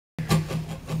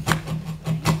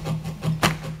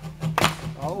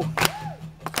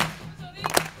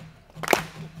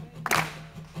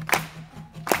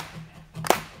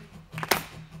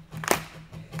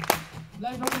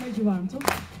beetje warm, toch?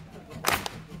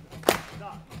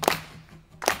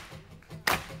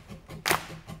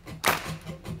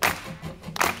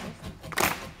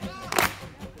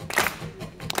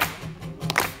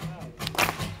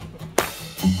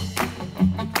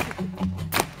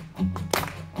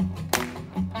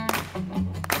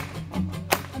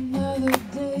 Another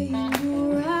day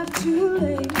you arrive too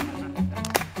late.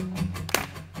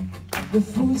 The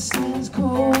food stands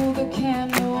cold, the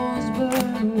candles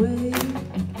burn away.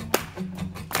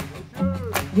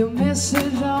 Your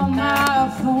message on my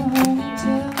phone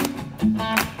tells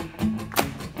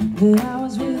that I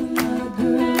was with another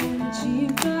girl in a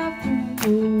cheap bathroom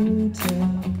hotel.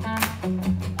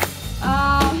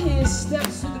 I hear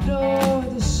steps through the door,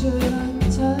 the shirt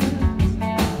untucked.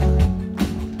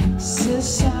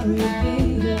 Says sorry,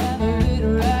 baby, and a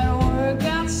little at work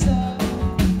got stuck.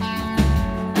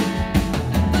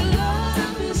 But Lord, I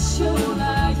miss your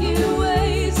lying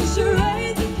ways. It's your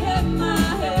right that kept my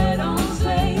head on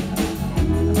straight.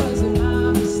 Was it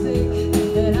my mistake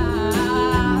that I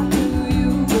threw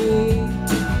you away?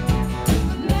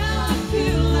 Now I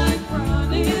feel like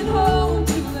running home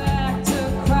to the actor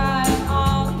crying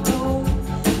all alone.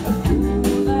 A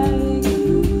fool like you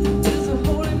is a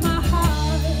hole in my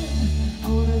heart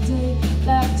on a day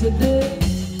like today.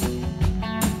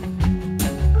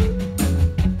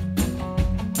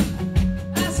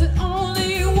 I said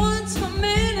only once for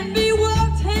men and be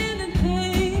walked hand in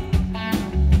hand.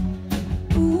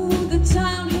 Ooh, the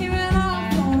time here and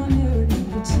off on a narrative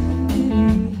pretending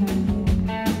we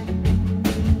had.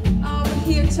 Oh, but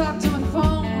he had talked on the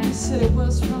phone, he said it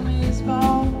was from his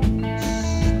boss.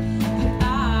 But I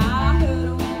heard a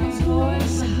woman's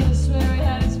voice, I could swear he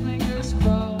had his fingers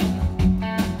crossed.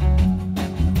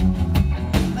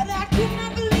 But I could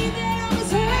not believe that I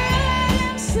was heard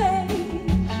him say,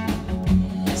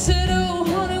 said, oh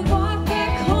honey, walk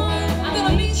back home, I'm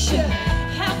gonna meet you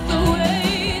half the way.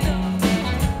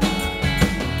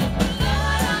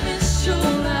 Lord, I miss your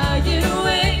lying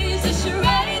ways. It's your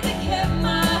right that kept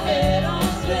my head on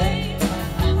straight.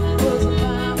 Was it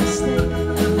my mistake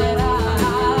that I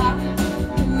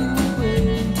threw you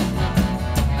away?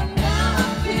 Now I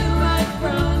feel like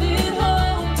running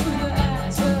home to the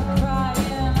actor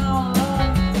crying all alone.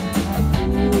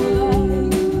 A fool like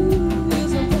you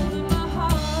is a hole in my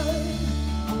heart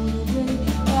on a day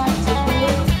like today.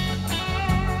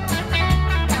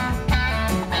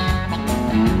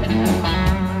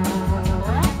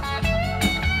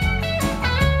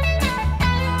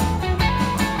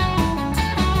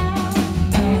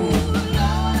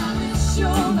 Lord, I miss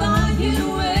your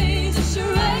lying ways. It's your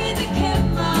right that kept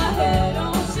my head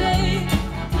on straight.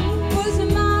 Was it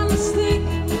my mistake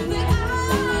that I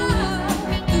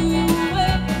threw you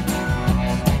away?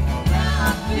 Now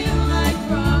I feel like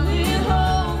running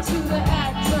home to the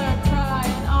actor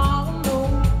crying all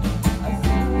alone. A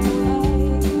fool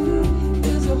like you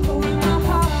is a hole in my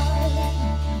heart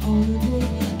on a day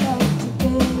like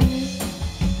today.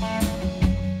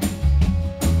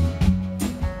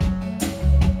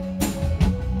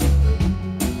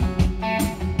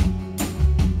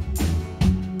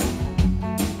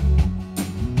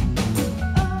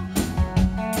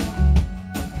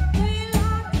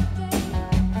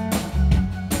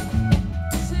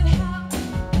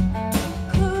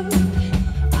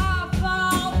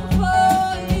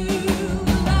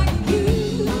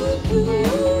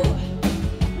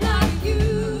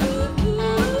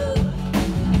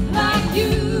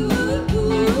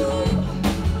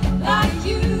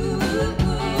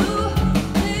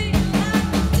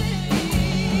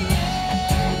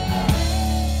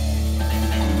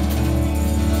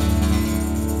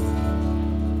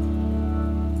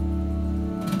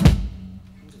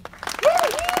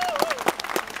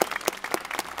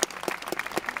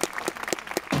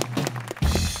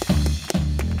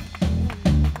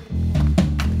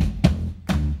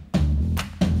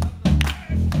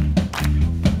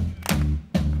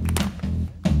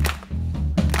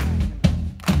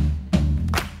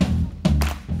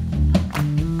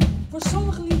 Voor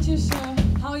sommige liedjes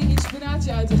haal je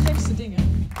inspiratie uit de gekste dingen.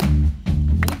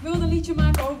 En ik wilde een liedje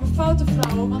maken over foute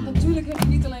vrouwen, want natuurlijk heb ik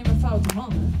niet alleen maar foute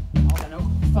mannen. Er zijn ook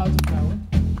foute vrouwen.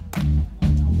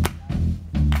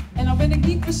 En nou ben ik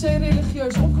niet per se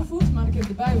religieus opgevoed, maar ik heb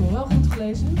de Bijbel wel goed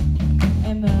gelezen.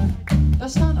 En daar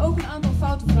staan ook een aantal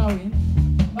foute vrouwen in,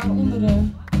 waaronder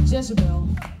Jezebel.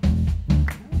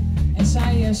 En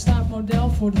zij staat model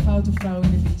voor de foute vrouw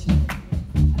in het liedje.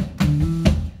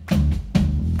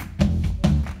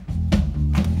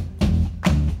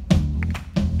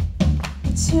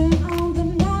 Turn on the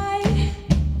light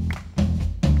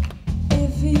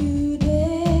if you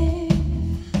dare.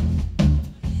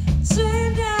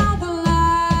 Turn down the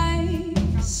light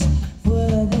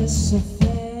so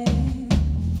fair.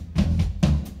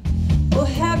 Well,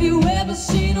 have you ever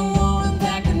seen a woman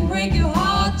that can break your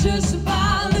heart just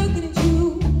by looking at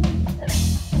you?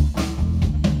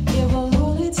 It will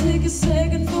only take a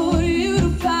second for you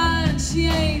to find she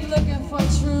ain't looking for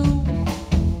true.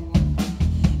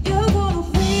 You're gonna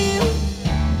feel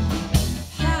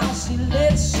how she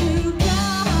lets you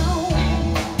down.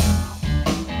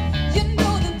 You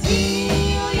know the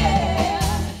deal, yeah,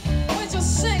 when she'll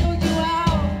single you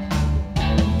out.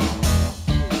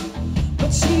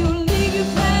 But she'll leave you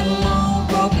flat alone,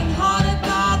 broken hearted,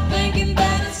 not thinking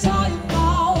that it's all your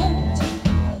fault.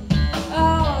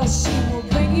 Oh, she will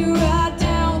bring you right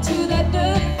down to that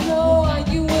dirty floor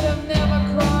you would have never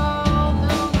crawled,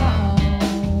 no, no.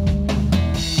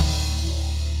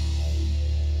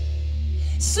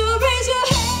 So raise your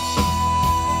hand,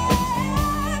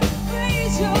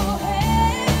 raise your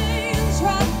hands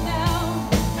right now.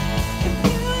 If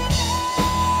you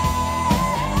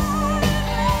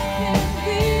can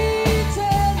be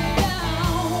turned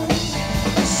down,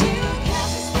 she will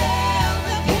cast a spell,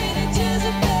 the painted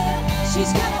Jezebel.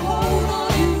 She's got a hold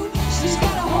on you, she's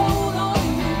got a hold on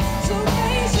you. So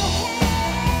raise your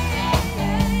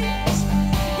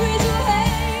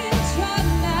hands right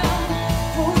now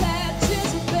for that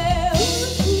Jezebel.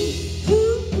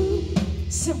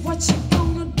 So what you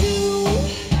gonna do?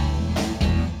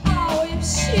 Oh, if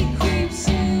she creeps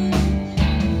in,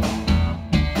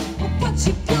 what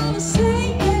you gonna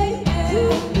say?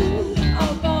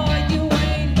 Oh boy, you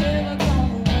ain't never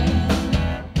gonna win.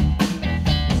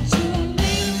 You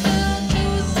leave the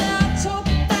news out, talk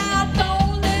about,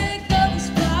 don't let go is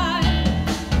blind.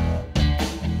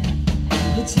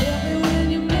 You tell me when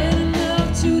you're man enough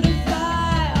to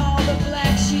defy all the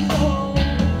black she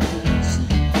holds.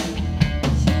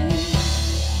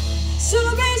 So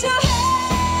raise your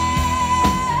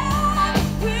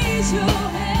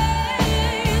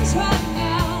hands right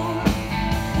now.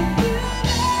 If you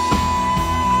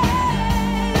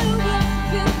never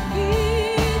can be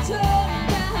turned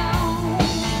down,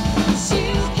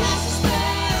 she'll cast a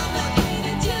spell, the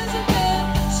painted Jezebel.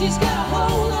 She's got a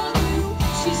hold on